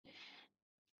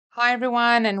Hi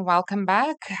everyone and welcome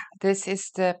back. This is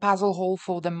the puzzle haul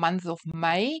for the month of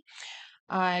May.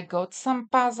 I got some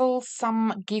puzzles,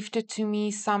 some gifted to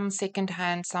me, some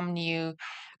secondhand, some new,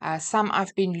 some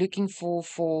I've been looking for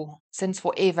since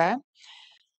forever.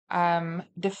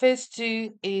 The first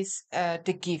two is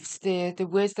the gifts. The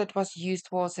words that was used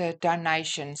was a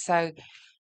donation. So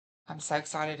I'm so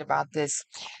excited about this.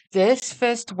 This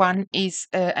first one is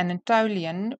an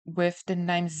Anatolian with the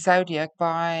name Zodiac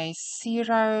by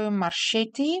Ciro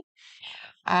Marchetti.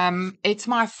 It's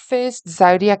my first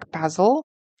zodiac puzzle,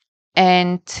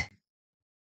 and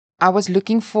I was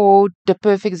looking for the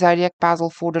perfect zodiac puzzle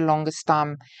for the longest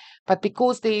time. But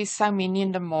because there's so many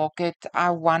in the market,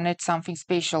 I wanted something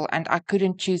special, and I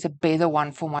couldn't choose a better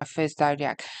one for my first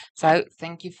zodiac. So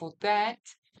thank you for that.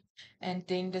 And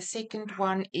then the second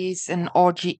one is an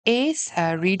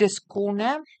RGS, Reader's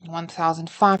Corner,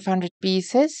 1,500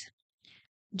 pieces.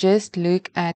 Just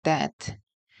look at that.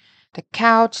 The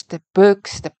couch, the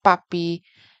books, the puppy,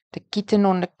 the kitten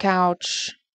on the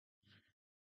couch.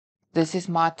 This is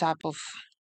my type of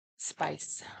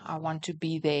space. I want to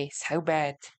be there so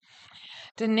bad.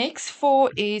 The next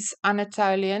four is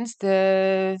Anatolians.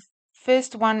 The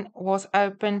first one was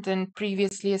opened and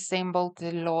previously assembled.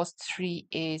 The last three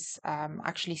is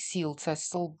actually sealed, so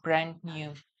still brand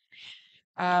new.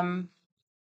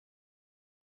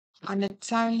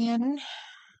 Anatolian,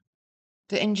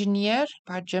 The Engineer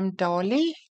by Jim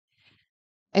Darley.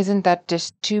 Isn't that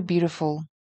just too beautiful?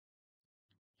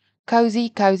 Cozy,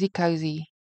 cozy, cozy.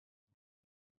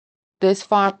 This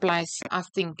fireplace, I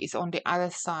think, is on the other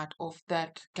side of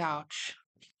that couch.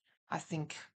 I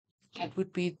think it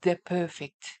would be the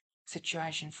perfect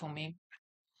situation for me.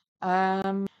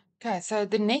 Okay, so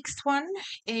the next one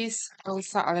is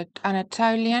also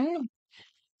Anatolian.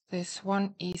 This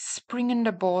one is Spring in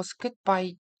the Basket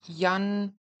by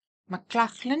Jan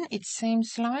McLachlan, it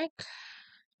seems like.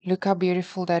 Look how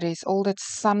beautiful that is. All that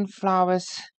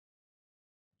sunflowers.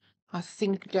 I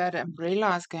think that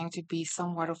umbrella is going to be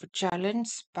somewhat of a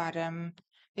challenge, but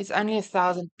it's only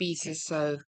 1,000 pieces,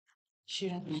 so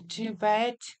shouldn't be too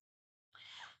bad.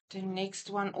 The next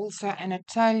one also an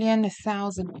Italian,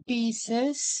 1,000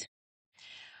 pieces.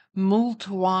 Mulled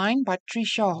Wine by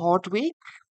Trisha Hardwick.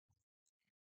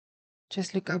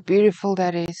 Just look how beautiful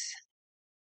that is.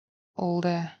 All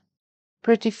the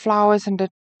pretty flowers and the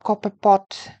copper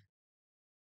pot.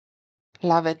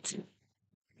 Love it.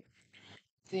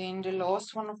 Then the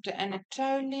last one of the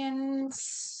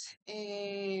Anatolians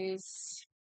is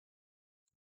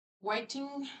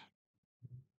Waiting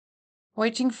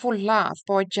for Love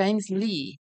by James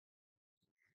Lee.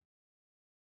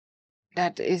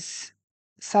 That is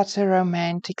such a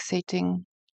romantic setting.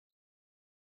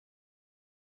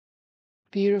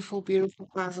 Beautiful, beautiful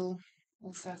puzzle.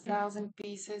 Also 1,000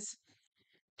 pieces.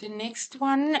 The next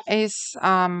one is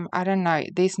I don't know.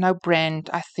 There's no brand,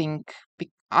 I think.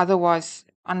 Otherwise,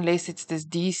 unless it's this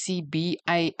DCBAHGFE.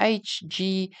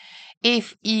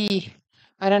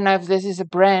 I don't know if this is a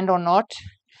brand or not.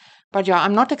 But yeah,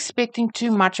 I'm not expecting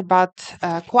too much about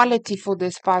quality for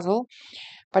this puzzle.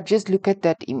 But just look at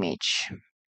that image.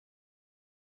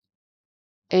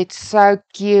 It's so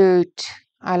cute.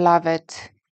 I love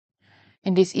it.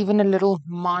 And there's even a little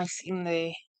mice in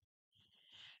there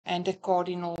and a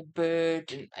cardinal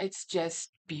bird. And it's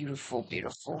just beautiful,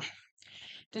 beautiful.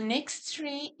 The next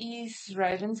tree is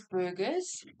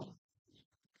Ravensburgers.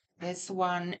 This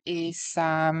one is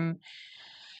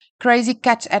Crazy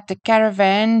Cat at the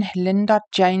Caravan. Linda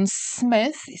Jane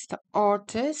Smith is the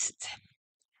artist.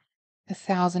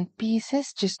 1,000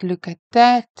 pieces. Just look at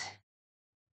that.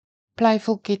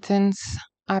 Playful kittens.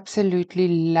 Absolutely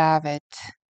love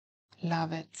it.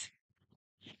 Love it.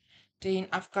 Then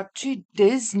I've got two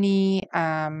Disney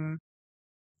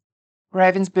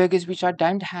Ravensburgers, which I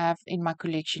don't have in my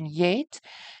collection yet.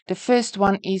 The first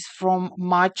one is from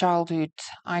my childhood.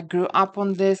 I grew up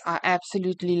on this. I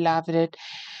absolutely loved it.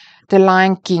 The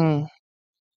Lion King.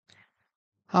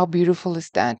 How beautiful is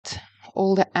that?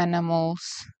 All the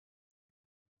animals.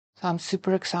 So I'm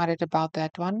super excited about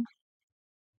that one.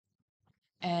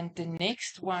 And the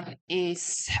next one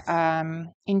is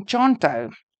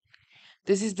Enchanto.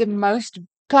 This is the most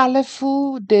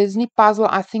colorful Disney puzzle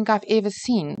I think I've ever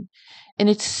seen. And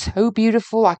it's so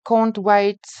beautiful. I can't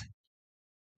wait.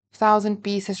 1,000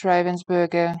 pieces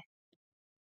Ravensburger.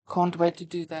 Can't wait to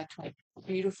do that one.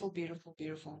 Beautiful, beautiful,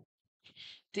 beautiful.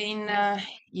 Then,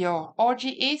 yeah,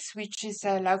 RGS, which is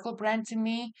a local brand to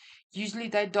me. Usually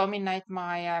they dominate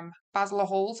my puzzle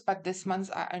hauls, but this month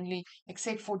I only,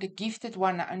 except for the gifted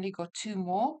one, I only got two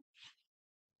more.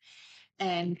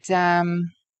 And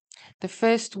the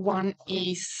first one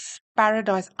is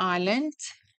Paradise Island.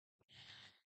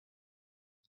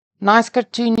 Nice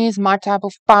cartoon is my type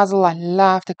of puzzle. I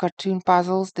love the cartoon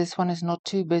puzzles. This one is not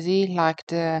too busy like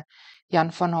the Jan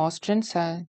van Haastrein,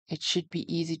 so it should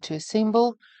be easy to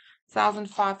assemble.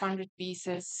 1,500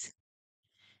 pieces.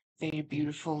 Very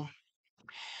beautiful.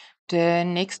 The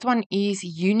next one is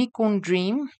Unicorn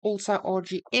Dream, also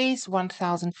RGS,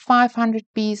 1,500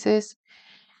 pieces.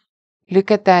 Look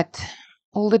at that.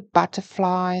 All the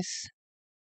butterflies.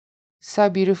 So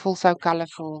beautiful, so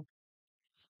colorful.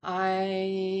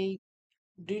 I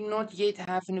do not yet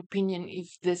have an opinion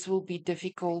if this will be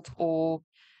difficult or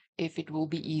if it will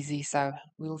be easy, so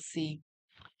we'll see.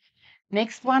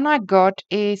 Next one I got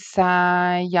is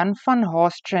Jan van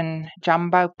Haastrein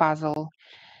Jumbo Puzzle.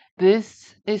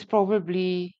 This is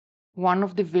probably one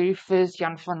of the very first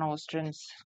Jan van Haastreins.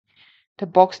 The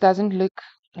box doesn't look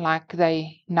like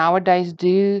they nowadays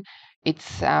do. It's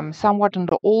somewhat on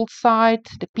the old side.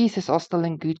 The pieces are still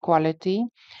in good quality.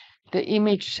 The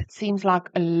image seems like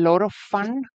a lot of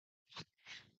fun.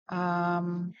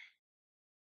 Um,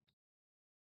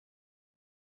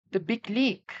 the big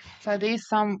leak. So there's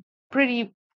some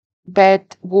pretty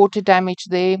bad water damage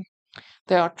there.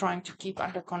 They are trying to keep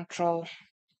under control.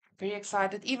 Very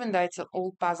excited. Even though it's an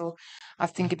old puzzle, I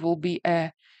think it will be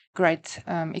a great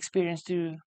experience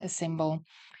to assemble.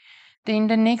 Then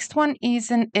the next one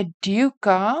is an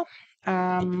Educa,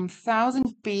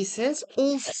 1,000 pieces,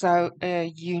 also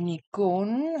a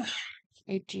unicorn.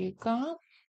 Educa,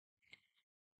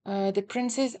 the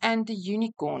princess and the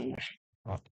unicorn.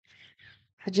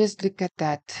 Just look at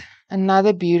that.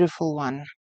 Another beautiful one.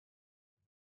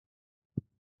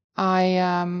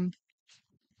 I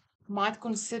might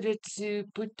consider to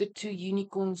put the two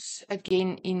unicorns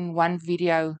again in one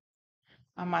video.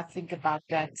 I might think about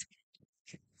that.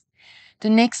 The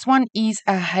next one is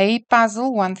a hay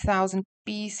puzzle, 1,000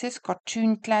 pieces,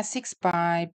 cartoon classics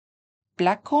by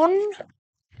Blackhorn.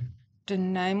 The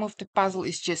name of the puzzle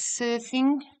is just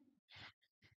surfing.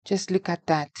 Just look at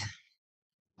that.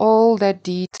 All that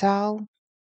detail.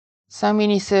 So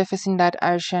many surfers in that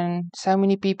ocean, so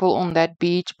many people on that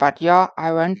beach, but yeah,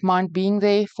 I won't mind being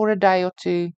there for a day or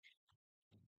two.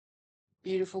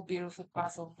 Beautiful, beautiful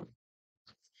puzzle.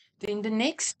 Then the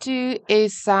next two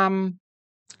is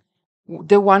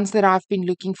the ones that I've been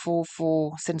looking for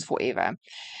since forever.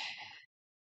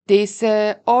 There's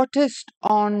a artist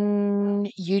on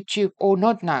YouTube, or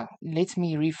not now, let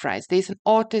me rephrase. There's an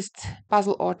artist,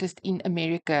 puzzle artist in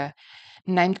America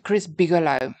named Chris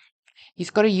Bigelow. He's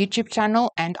got a YouTube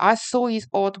channel and I saw his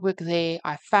artwork there.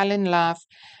 I fell in love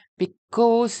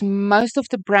because most of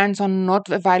the brands are not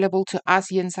available to us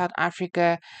here in South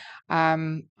Africa.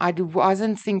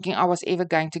 Wasn't thinking I was ever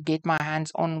going to get my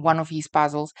hands on one of his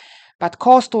puzzles, but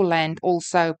Castorland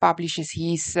also publishes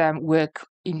his work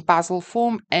in puzzle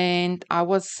form, and I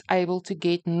was able to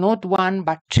get not one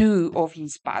but two of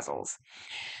his puzzles.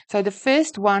 So the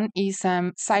first one is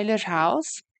Sailor's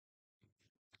House,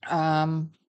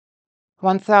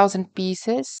 1,000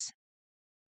 pieces.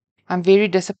 I'm very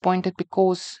disappointed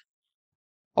because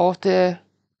after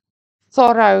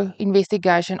thorough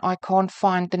investigation, I can't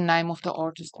find the name of the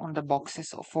artist on the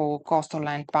boxes for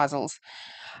Castorland puzzles.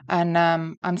 And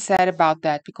I'm sad about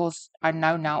that because I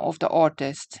know now of the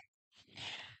artist.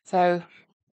 So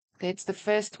that's the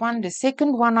first one. The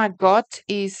second one I got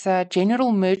is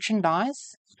General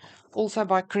Merchandise, also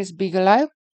by Chris Bigelow,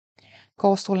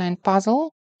 Castorland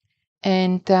puzzle.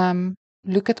 And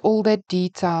look at all that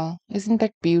detail. Isn't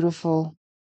that beautiful?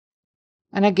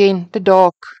 And again, the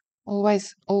dog.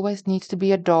 Always needs to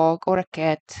be a dog or a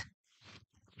cat.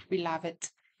 We love it.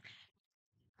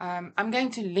 I'm going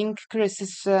to link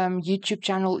Chris's YouTube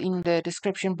channel in the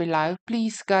description below.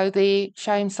 Please go there,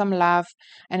 show him some love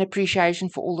and appreciation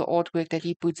for all the artwork that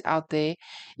he puts out there.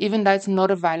 Even though it's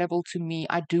not available to me,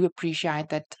 I do appreciate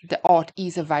that the art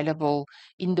is available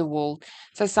in the world.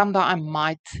 So someday I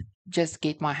might just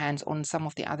get my hands on some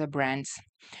of the other brands.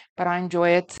 But I enjoy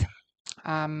it.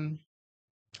 Um,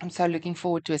 I'm so looking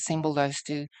forward to assemble those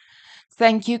two.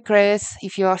 Thank you, Chris.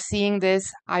 If you are seeing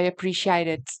this, I appreciate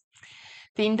it.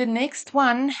 Then the next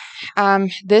one,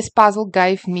 this puzzle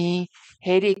gave me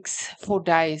headaches for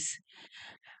days.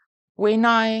 When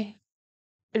I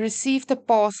received the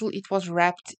parcel, it was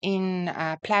wrapped in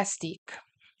plastic.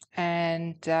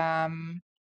 And when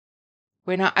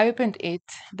I opened it,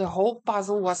 the whole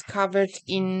puzzle was covered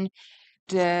in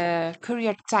the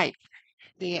courier tape.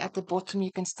 There at the bottom,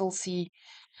 you can still see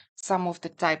some of the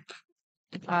tape.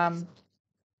 I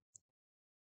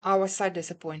was so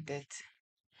disappointed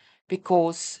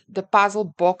because the puzzle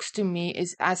box to me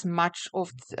is as much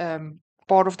of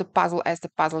part of the puzzle as the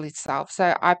puzzle itself.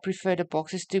 So I prefer the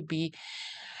boxes to be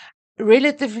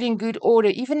relatively in good order,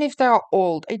 even if they are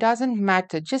old. It doesn't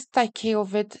matter. Just take care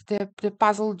of it. The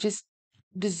puzzle just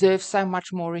deserves so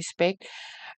much more respect.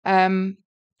 Um,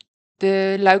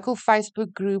 the local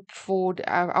Facebook group for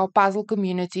our puzzle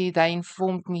community, they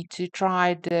informed me to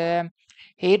try the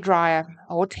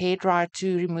hot hair dryer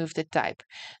to remove the tape.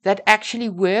 That actually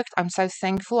worked. I'm so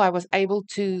thankful. I was able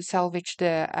to salvage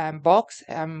the box.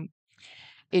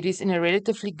 It is in a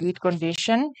relatively good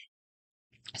condition.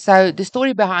 So the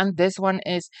story behind this one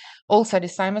is also the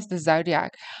same as the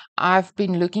Zodiac. I've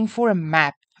been looking for a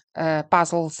map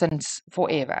puzzle since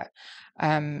forever.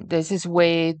 This is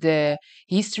where the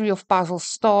history of puzzles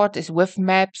start, is with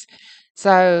maps.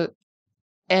 So,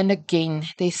 and again,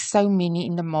 there's so many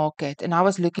in the market, and I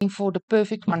was looking for the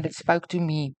perfect one that spoke to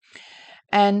me.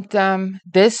 And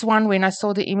this one, when I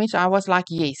saw the image, I was like,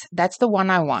 yes, that's the one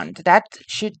I want. That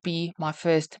should be my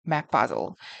first map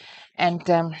puzzle. And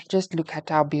just look at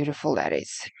how beautiful that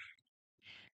is.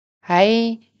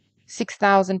 Hey,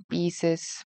 6,000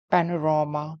 pieces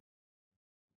panorama.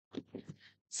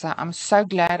 So I'm so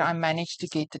glad I managed to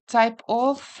get the tape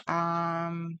off.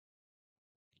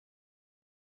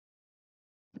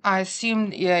 I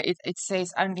assume, yeah, it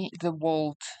says only the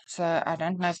world. So I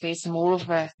don't know if there's more of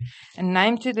a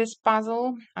name to this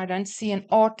puzzle. I don't see an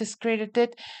artist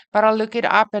credited, but I'll look it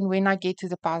up. And when I get to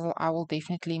the puzzle, I will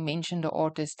definitely mention the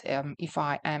artist if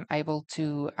I am able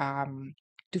to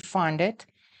find it.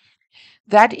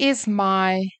 That is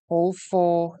my haul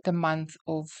for the month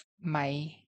of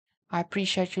May. I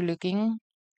appreciate you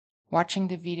watching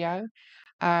the video.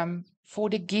 For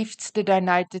the gifts, the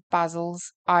donated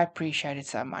puzzles, I appreciate it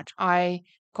so much. I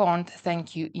can't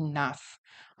thank you enough.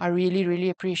 I really, really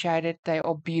appreciate it. They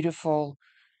are beautiful.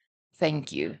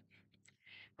 Thank you.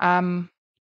 Um,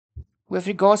 with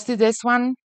regards to this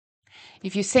one,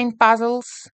 if you send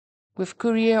puzzles with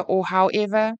courier or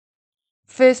however,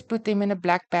 first put them in a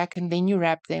black bag and then you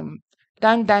wrap them.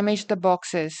 Don't damage the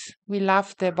boxes. We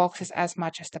love the boxes as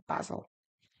much as the puzzle.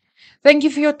 Thank you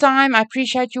for your time. I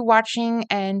appreciate you watching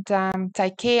and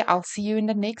take care. I'll see you in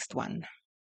the next one.